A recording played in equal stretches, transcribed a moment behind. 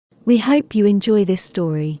We hope you enjoy this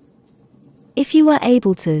story. If you were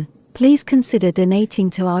able to, please consider donating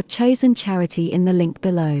to our chosen charity in the link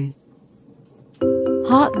below.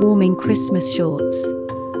 Heartwarming Christmas Shorts.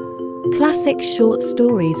 Classic short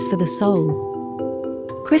stories for the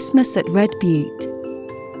soul. Christmas at Red Butte.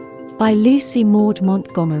 By Lucy Maud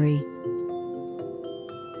Montgomery.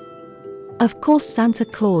 Of course Santa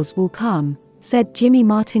Claus will come, said Jimmy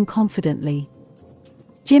Martin confidently.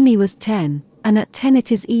 Jimmy was 10, and at 10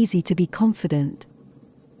 it is easy to be confident.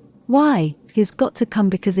 Why, he's got to come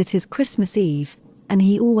because it is Christmas Eve, and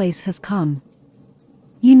he always has come.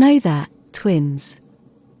 You know that, twins.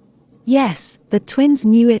 Yes, the twins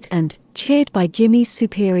knew it and, cheered by Jimmy's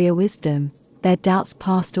superior wisdom, their doubts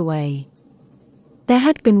passed away. There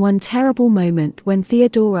had been one terrible moment when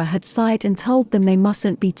Theodora had sighed and told them they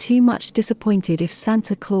mustn't be too much disappointed if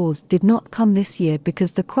Santa Claus did not come this year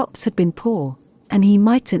because the crops had been poor, and he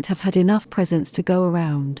mightn't have had enough presents to go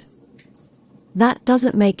around. That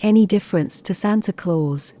doesn't make any difference to Santa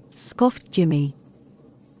Claus, scoffed Jimmy.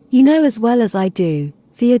 You know as well as I do,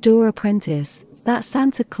 Theodora Prentice, that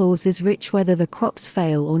Santa Claus is rich whether the crops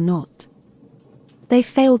fail or not. They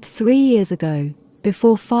failed 3 years ago,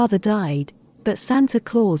 before Father died, but Santa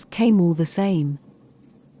Claus came all the same.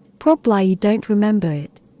 Probably you don't remember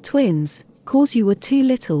it, twins, 'cause you were too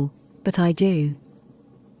little, but I do.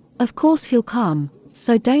 Of course he'll come,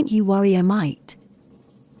 so don't you worry a mite.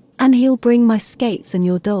 And he'll bring my skates and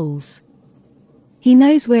your dolls. He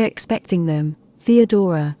knows we're expecting them,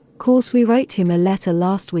 Theodora, 'cause we wrote him a letter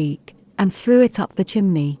last week, and threw it up the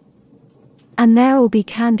chimney. And there'll be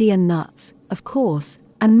candy and nuts, of course,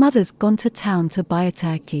 and Mother's gone to town to buy a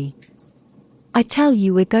turkey. I tell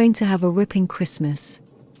you we're going to have a ripping Christmas.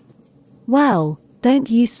 Well,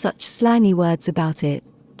 don't use such slangy words about it,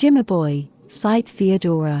 Jimmy boy, sighed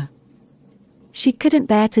Theodora. She couldn't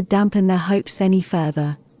bear to dampen their hopes any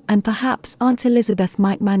further, and perhaps Aunt Elizabeth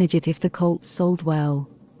might manage it if the colts sold well.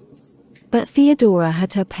 But Theodora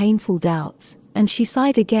had her painful doubts, and she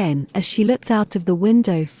sighed again as she looked out of the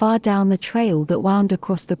window far down the trail that wound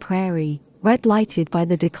across the prairie, red-lighted by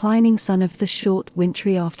the declining sun of the short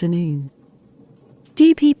wintry afternoon.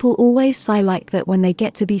 Do people always sigh like that when they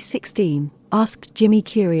get to be 16? Asked Jimmy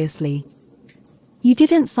curiously. You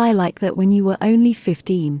didn't sigh like that when you were only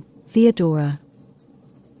 15, Theodora.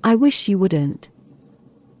 I wish you wouldn't.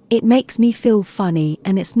 It makes me feel funny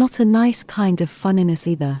and it's not a nice kind of funniness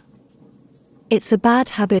either. It's a bad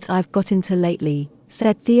habit I've got into lately,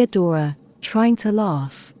 said Theodora, trying to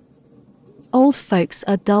laugh. Old folks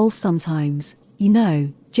are dull sometimes, you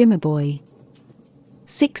know, Jimmy boy.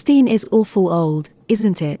 16 is awful old,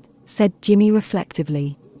 isn't it? Said Jimmy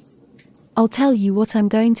reflectively. I'll tell you what I'm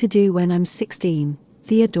going to do when I'm 16,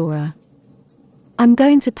 Theodora. I'm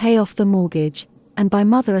going to pay off the mortgage, and buy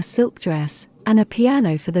Mother a silk dress, and a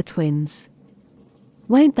piano for the twins.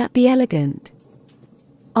 Won't that be elegant?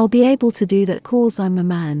 I'll be able to do that 'cause I'm a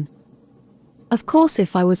man. Of course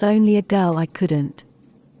if I was only a girl I couldn't.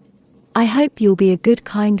 I hope you'll be a good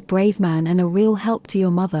kind brave man and a real help to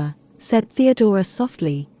your mother, said Theodora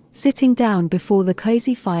softly, sitting down before the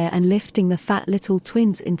cozy fire and lifting the fat little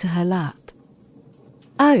twins into her lap.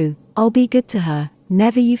 Oh, I'll be good to her,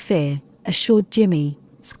 never you fear, assured Jimmy,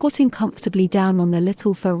 squatting comfortably down on the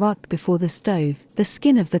little fur rug before the stove, the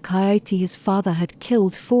skin of the coyote his father had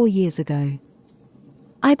killed 4 years ago.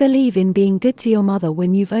 I believe in being good to your mother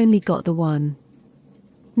when you've only got the one.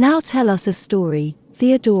 Now tell us a story,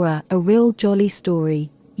 Theodora, a real jolly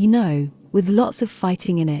story, you know, with lots of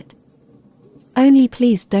fighting in it. Only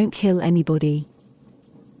please don't kill anybody.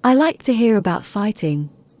 I like to hear about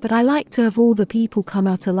fighting, but I like to have all the people come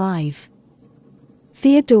out alive.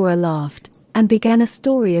 Theodora laughed, and began a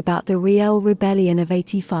story about the Riel Rebellion of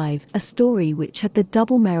 '85, a story which had the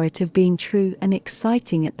double merit of being true and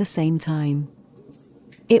exciting at the same time.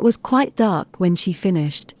 It was quite dark when she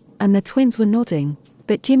finished, and the twins were nodding,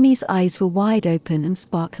 but Jimmy's eyes were wide open and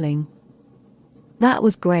sparkling. That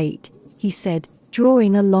was great, he said,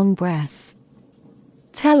 drawing a long breath.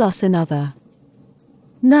 Tell us another.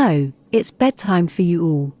 No, it's bedtime for you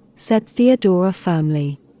all, said Theodora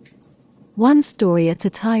firmly. One story at a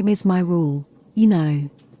time is my rule, you know.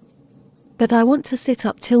 But I want to sit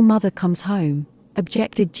up till Mother comes home,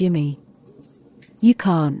 objected Jimmy. You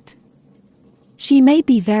can't. She may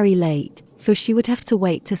be very late, for she would have to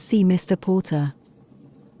wait to see Mr. Porter.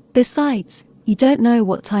 Besides, you don't know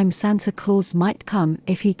what time Santa Claus might come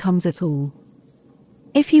if he comes at all.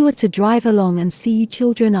 If he were to drive along and see you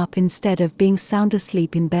children up instead of being sound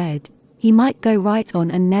asleep in bed, he might go right on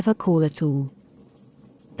and never call at all.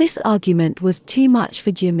 This argument was too much for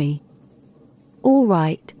Jimmy. All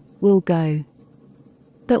right, we'll go.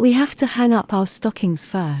 But we have to hang up our stockings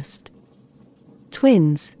first.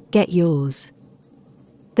 Twins, get yours.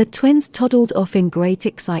 The twins toddled off in great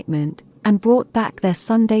excitement, and brought back their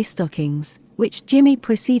Sunday stockings, which Jimmy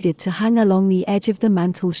proceeded to hang along the edge of the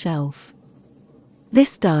mantel shelf.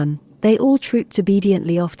 This done, they all trooped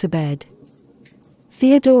obediently off to bed.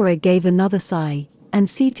 Theodora gave another sigh, and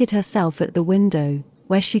seated herself at the window,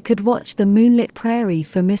 where she could watch the moonlit prairie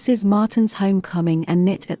for Mrs. Martin's homecoming and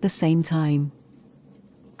knit at the same time.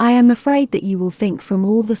 I am afraid that you will think from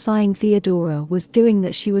all the sighing Theodora was doing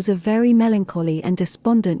that she was a very melancholy and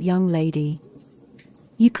despondent young lady.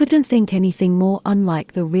 You couldn't think anything more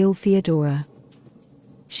unlike the real Theodora.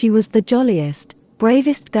 She was the jolliest,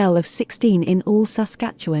 bravest girl of 16 in all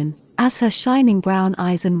Saskatchewan, as her shining brown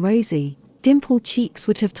eyes and rosy, dimpled cheeks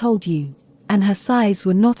would have told you, and her sighs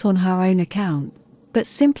were not on her own account, but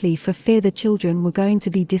simply for fear the children were going to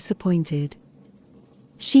be disappointed.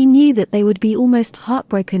 She knew that they would be almost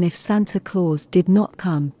heartbroken if Santa Claus did not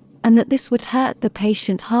come, and that this would hurt the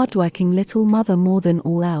patient, hardworking little mother more than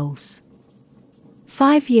all else.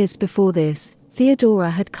 5 years before this,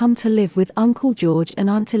 Theodora had come to live with Uncle George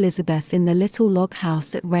and Aunt Elizabeth in the little log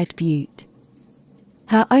house at Red Butte.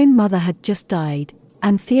 Her own mother had just died,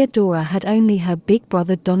 and Theodora had only her big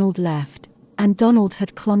brother Donald left, and Donald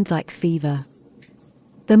had Klondike fever.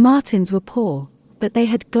 The Martins were poor, but they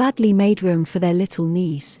had gladly made room for their little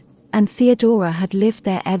niece, and Theodora had lived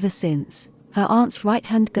there ever since, her aunt's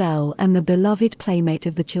right-hand girl and the beloved playmate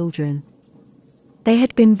of the children. They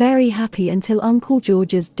had been very happy until Uncle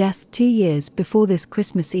George's death 2 years before this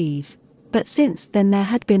Christmas Eve, but since then there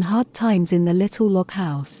had been hard times in the little log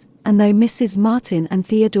house, and though Mrs. Martin and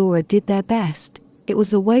Theodora did their best, it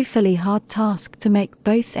was a woefully hard task to make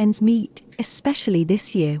both ends meet, especially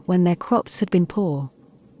this year when their crops had been poor.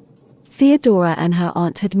 Theodora and her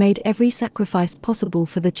aunt had made every sacrifice possible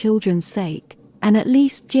for the children's sake, and at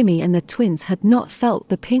least Jimmy and the twins had not felt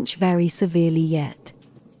the pinch very severely yet.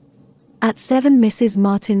 At 7 Mrs.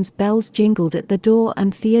 Martin's bells jingled at the door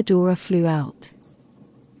and Theodora flew out.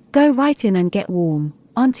 "Go right in and get warm,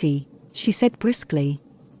 Auntie," she said briskly.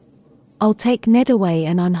 "I'll take Ned away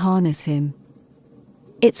and unharness him."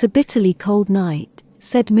 "It's a bitterly cold night,"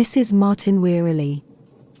 said Mrs. Martin wearily.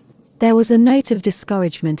 There was a note of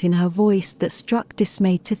discouragement in her voice that struck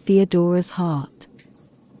dismay to Theodora's heart.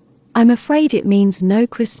 "I'm afraid it means no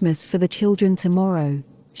Christmas for the children tomorrow,"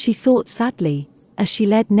 she thought sadly, as she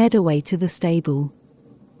led Ned away to the stable.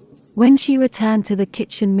 When she returned to the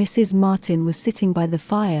kitchen, Mrs. Martin was sitting by the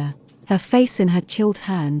fire, her face in her chilled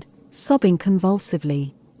hand, sobbing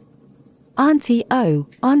convulsively. "Auntie, oh,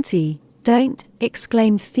 Auntie, don't!"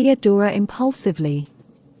 exclaimed Theodora impulsively.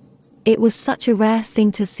 It was such a rare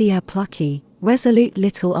thing to see her plucky, resolute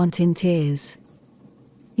little aunt in tears.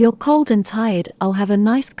 "You're cold and tired, I'll have a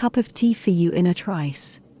nice cup of tea for you in a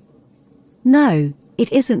trice." "No,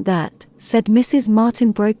 it isn't that," said Mrs. Martin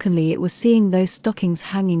brokenly. "It was seeing those stockings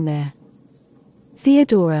hanging there.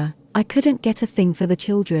 Theodora, I couldn't get a thing for the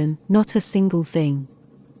children, not a single thing.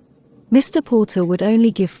 Mr. Porter would only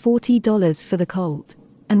give $40 for the colt,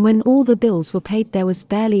 and when all the bills were paid there was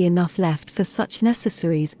barely enough left for such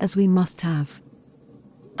necessaries as we must have.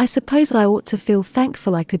 I suppose I ought to feel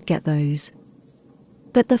thankful I could get those.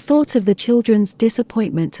 But the thought of the children's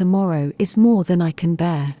disappointment tomorrow is more than I can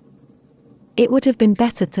bear. It would have been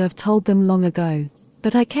better to have told them long ago,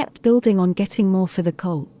 but I kept building on getting more for the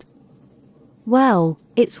colt. Well,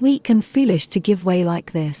 it's weak and foolish to give way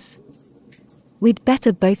like this. We'd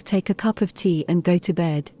better both take a cup of tea and go to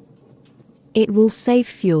bed. It will save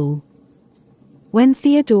fuel." When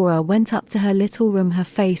Theodora went up to her little room, her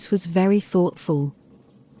face was very thoughtful.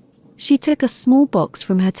 She took a small box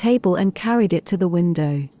from her table and carried it to the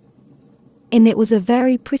window. In it was a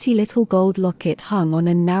very pretty little gold locket hung on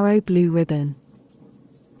a narrow blue ribbon.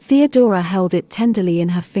 Theodora held it tenderly in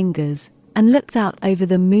her fingers, and looked out over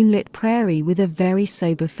the moonlit prairie with a very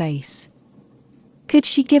sober face. Could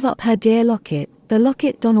she give up her dear locket, the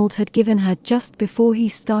locket Donald had given her just before he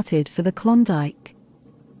started for the Klondike?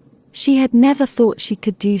 She had never thought she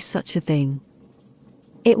could do such a thing.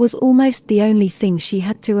 It was almost the only thing she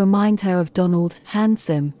had to remind her of Donald,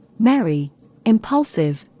 handsome, merry,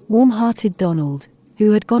 impulsive, warm-hearted Donald,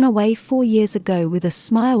 who had gone away 4 years ago with a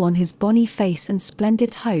smile on his bonny face and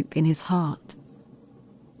splendid hope in his heart.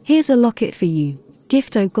 "Here's a locket for you,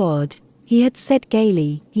 gift o' God," he had said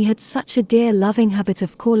gaily. He had such a dear loving habit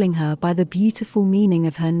of calling her by the beautiful meaning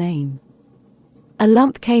of her name. A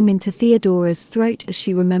lump came into Theodora's throat as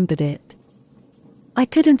she remembered it. "I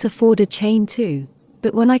couldn't afford a chain too,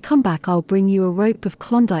 but when I come back I'll bring you a rope of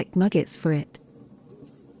Klondike nuggets for it."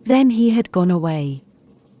 Then he had gone away.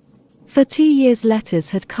 For 2 years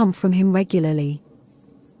letters had come from him regularly.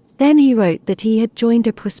 Then he wrote that he had joined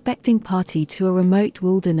a prospecting party to a remote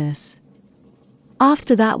wilderness.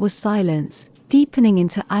 After that was silence, deepening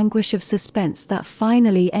into anguish of suspense that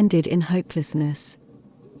finally ended in hopelessness.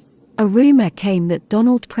 A rumor came that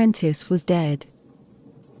Donald Prentice was dead.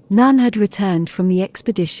 None had returned from the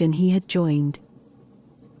expedition he had joined.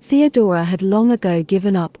 Theodora had long ago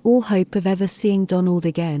given up all hope of ever seeing Donald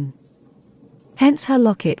again. Hence her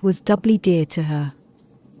locket was doubly dear to her.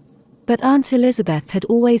 But Aunt Elizabeth had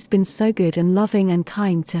always been so good and loving and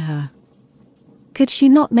kind to her. Could she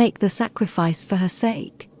not make the sacrifice for her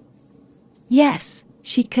sake? Yes,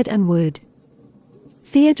 she could and would.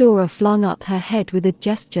 Theodora flung up her head with a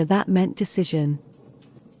gesture that meant decision.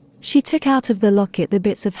 She took out of the locket the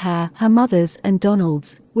bits of hair, her mother's and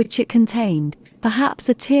Donald's, which it contained. Perhaps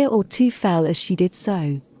a tear or two fell as she did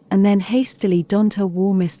so, and then hastily donned her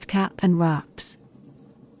warmest cap and wraps.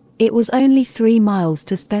 It was only 3 miles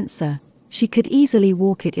to Spencer. She could easily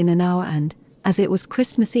walk it in an hour and, as it was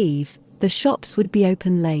Christmas Eve, the shops would be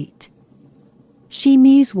open late. She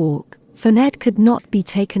must walk, for Ned could not be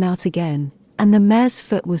taken out again, and the mare's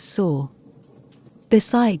foot was sore.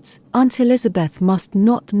 Besides, Aunt Elizabeth must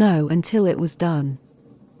not know until it was done.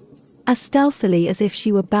 As stealthily as if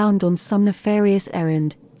she were bound on some nefarious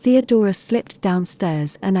errand, Theodora slipped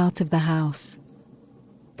downstairs and out of the house.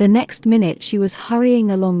 The next minute she was hurrying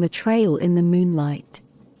along the trail in the moonlight.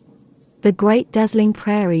 The great dazzling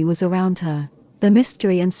prairie was around her, the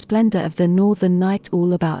mystery and splendor of the northern night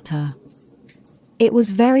all about her. It was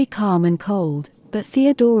very calm and cold, but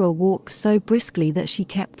Theodora walked so briskly that she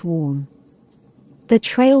kept warm. The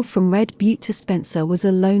trail from Red Butte to Spencer was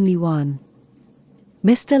a lonely one.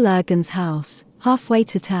 Mr. Lurgan's house, halfway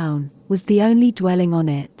to town, was the only dwelling on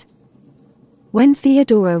it. When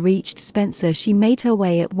Theodora reached Spencer, she made her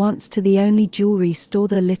way at once to the only jewelry store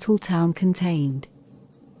the little town contained.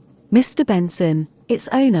 Mr. Benson, its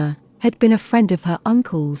owner, had been a friend of her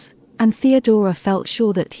uncle's, and Theodora felt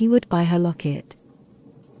sure that he would buy her locket.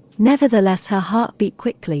 Nevertheless, her heart beat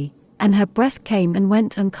quickly, and her breath came and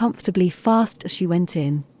went uncomfortably fast as she went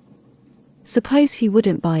in. Suppose he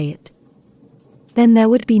wouldn't buy it? Then there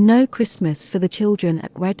would be no Christmas for the children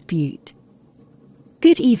at Red Butte.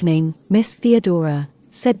 "Good evening, Miss Theodora,"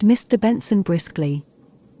 said Mr. Benson briskly.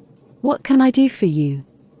 "What can I do for you?"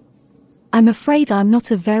 "I'm afraid I'm not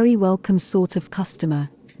a very welcome sort of customer,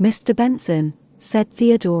 Mr. Benson," said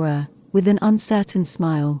Theodora, with an uncertain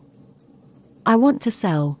smile. "I want to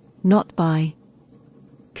sell, not buy.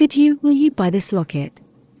 Will you buy this locket?"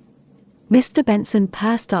 Mr. Benson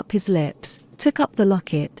pursed up his lips, took up the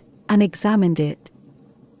locket, and examined it.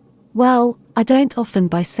 "Well, I don't often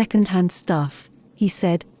buy second-hand stuff," he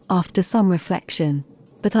said, after some reflection,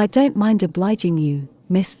 "but I don't mind obliging you,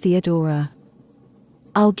 Miss Theodora.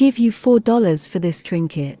 I'll give you $4 for this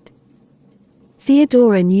trinket."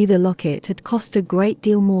 Theodora knew the locket had cost a great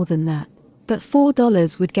deal more than that, but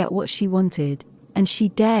 $4 would get what she wanted, and she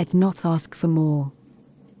dared not ask for more.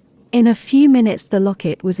 In a few minutes the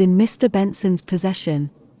locket was in Mr. Benson's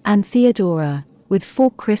possession, and Theodora, with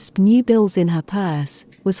 4 crisp new bills in her purse,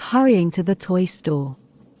 was hurrying to the toy store.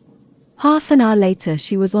 Half an hour later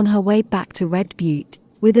she was on her way back to Red Butte,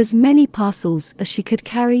 with as many parcels as she could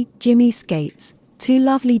carry: Jimmy's skates, 2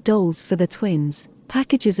 lovely dolls for the twins,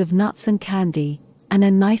 packages of nuts and candy, and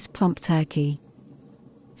a nice plump turkey.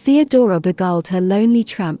 Theodora beguiled her lonely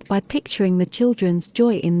tramp by picturing the children's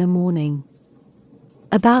joy in the morning.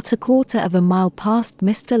 About a quarter of a mile past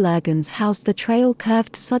Mr. Lurgan's house the trail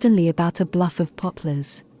curved suddenly about a bluff of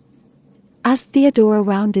poplars. As Theodora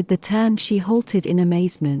rounded the turn she halted in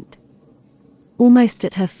amazement. Almost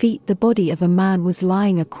at her feet the body of a man was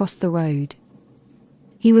lying across the road.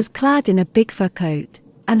 He was clad in a big fur coat,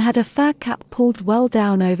 and had a fur cap pulled well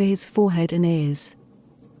down over his forehead and ears.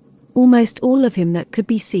 Almost all of him that could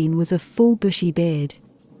be seen was a full bushy beard.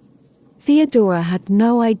 Theodora had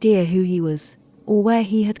no idea who he was, or where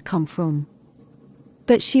he had come from.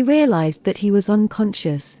 But she realized that he was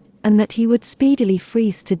unconscious, and that he would speedily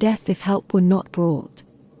freeze to death if help were not brought.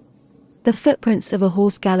 The footprints of a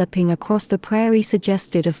horse galloping across the prairie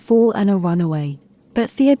suggested a fall and a runaway,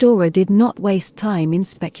 but Theodora did not waste time in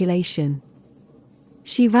speculation.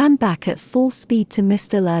 She ran back at full speed to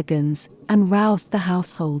Mr. Lurgan's, and roused the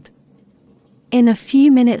household. In a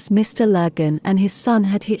few minutes Mr. Lurgan and his son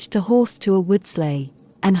had hitched a horse to a wood sleigh,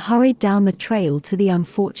 and hurried down the trail to the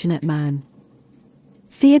unfortunate man.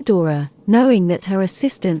 Theodora, knowing that her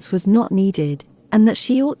assistance was not needed, and that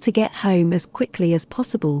she ought to get home as quickly as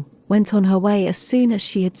possible, went on her way as soon as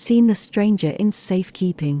she had seen the stranger in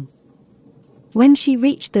safekeeping. When she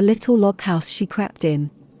reached the little log house she crept in,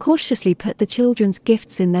 cautiously put the children's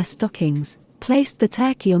gifts in their stockings, placed the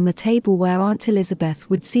turkey on the table where Aunt Elizabeth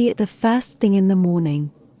would see it the first thing in the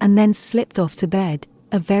morning, and then slipped off to bed,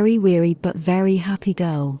 a very weary but very happy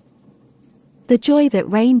girl. The joy that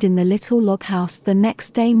reigned in the little log house the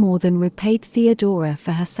next day more than repaid Theodora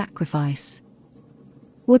for her sacrifice.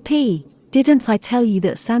 "Whoopee, didn't I tell you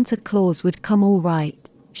that Santa Claus would come all right?"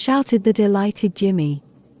 shouted the delighted Jimmy.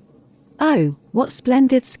 "Oh, what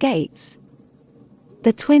splendid skates!"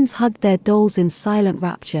 The twins hugged their dolls in silent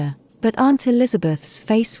rapture, but Aunt Elizabeth's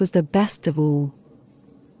face was the best of all.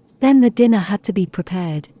 Then the dinner had to be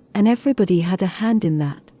prepared, and everybody had a hand in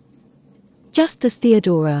that. Just as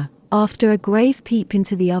Theodora, after a grave peep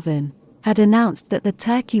into the oven, had announced that the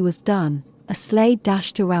turkey was done, a sleigh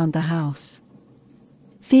dashed around the house.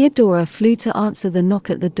 Theodora flew to answer the knock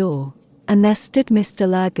at the door, and there stood Mr.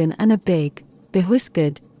 Lurgan and a big,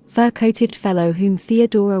 bewhiskered, fur-coated fellow whom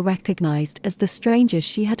Theodora recognized as the stranger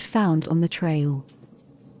she had found on the trail.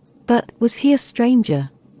 But was he a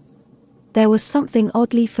stranger? There was something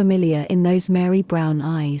oddly familiar in those merry brown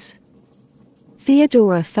eyes.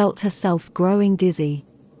 Theodora felt herself growing dizzy.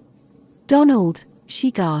 "Donald,"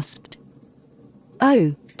 she gasped.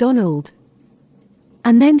 "Oh, Donald."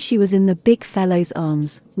 And then she was in the big fellow's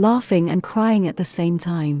arms, laughing and crying at the same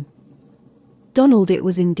time. Donald it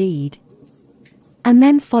was indeed. And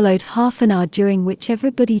then followed half an hour during which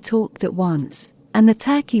everybody talked at once, and the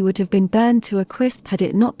turkey would have been burned to a crisp had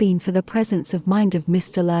it not been for the presence of mind of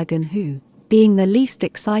Mr. Lurgan who, being the least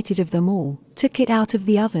excited of them all, took it out of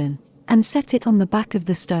the oven, and set it on the back of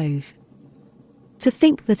the stove. "To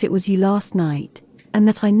think that it was you last night, and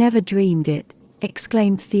that I never dreamed it,"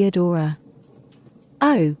 exclaimed Theodora.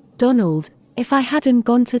 "Oh, Donald, if I hadn't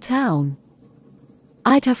gone to town,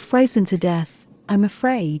 I'd have frozen to death, I'm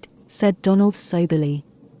afraid," said Donald soberly.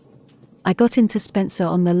 "I got into Spencer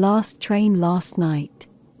on the last train last night.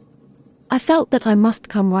 I felt that I must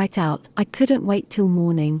come right out, I couldn't wait till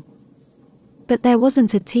morning. But there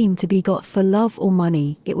wasn't a team to be got for love or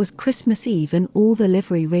money, it was Christmas Eve and all the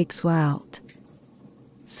livery rigs were out.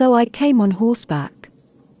 So I came on horseback.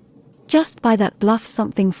 Just by that bluff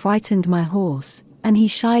something frightened my horse, and he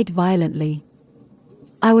shied violently.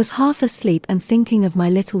 I was half asleep and thinking of my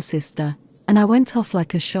little sister, and I went off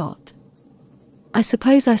like a shot. I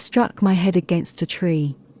suppose I struck my head against a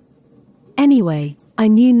tree. Anyway, I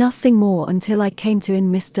knew nothing more until I came to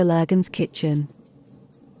in Mr. Lurgan's kitchen.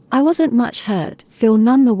 I wasn't much hurt, feel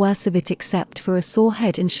none the worse of it except for a sore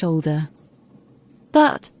head and shoulder.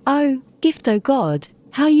 But, oh, gift o' God,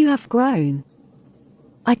 how you have grown.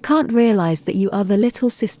 I can't realize that you are the little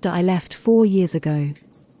sister I left 4 years ago.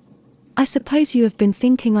 I suppose you have been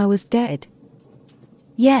thinking I was dead."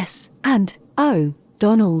 "Yes, and, oh,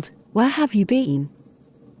 Donald, where have you been?"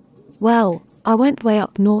 "Well, I went way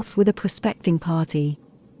up north with a prospecting party.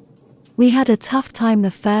 We had a tough time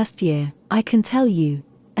the first year, I can tell you,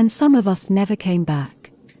 and some of us never came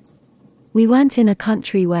back. We weren't in a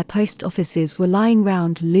country where post offices were lying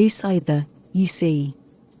round loose either, you see.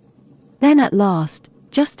 Then at last,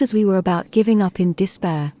 just as we were about giving up in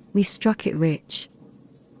despair, we struck it rich.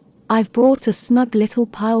 I've brought a snug little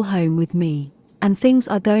pile home with me, and things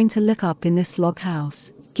are going to look up in this log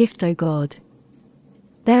house, gift o' God.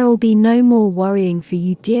 There'll be no more worrying for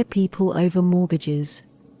you dear people over mortgages.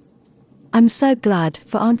 I'm so glad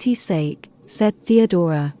for Auntie's sake," said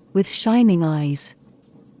Theodora, with shining eyes.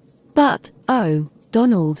 "But, oh,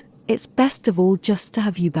 Donald, it's best of all just to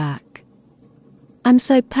have you back. I'm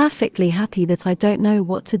so perfectly happy that I don't know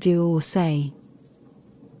what to do or say."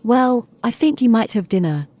 "Well, I think you might have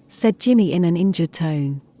dinner," said Jimmy in an injured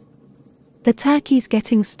tone. "The turkey's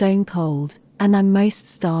getting stone cold, and I'm most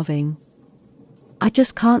starving. I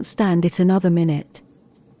just can't stand it another minute."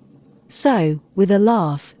 So, with a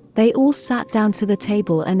laugh, they all sat down to the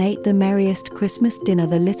table and ate the merriest Christmas dinner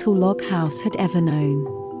the little log house had ever known.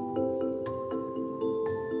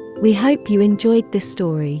 We hope you enjoyed this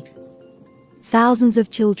story. Thousands of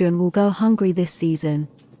children will go hungry this season,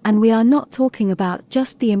 and we are not talking about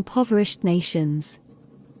just the impoverished nations.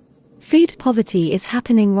 Food poverty is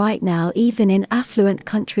happening right now even in affluent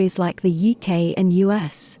countries like the UK and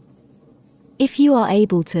US. If you are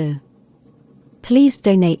able to, please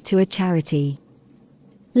donate to a charity.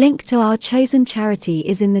 Link to our chosen charity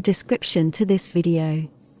is in the description to this video.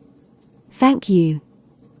 Thank you.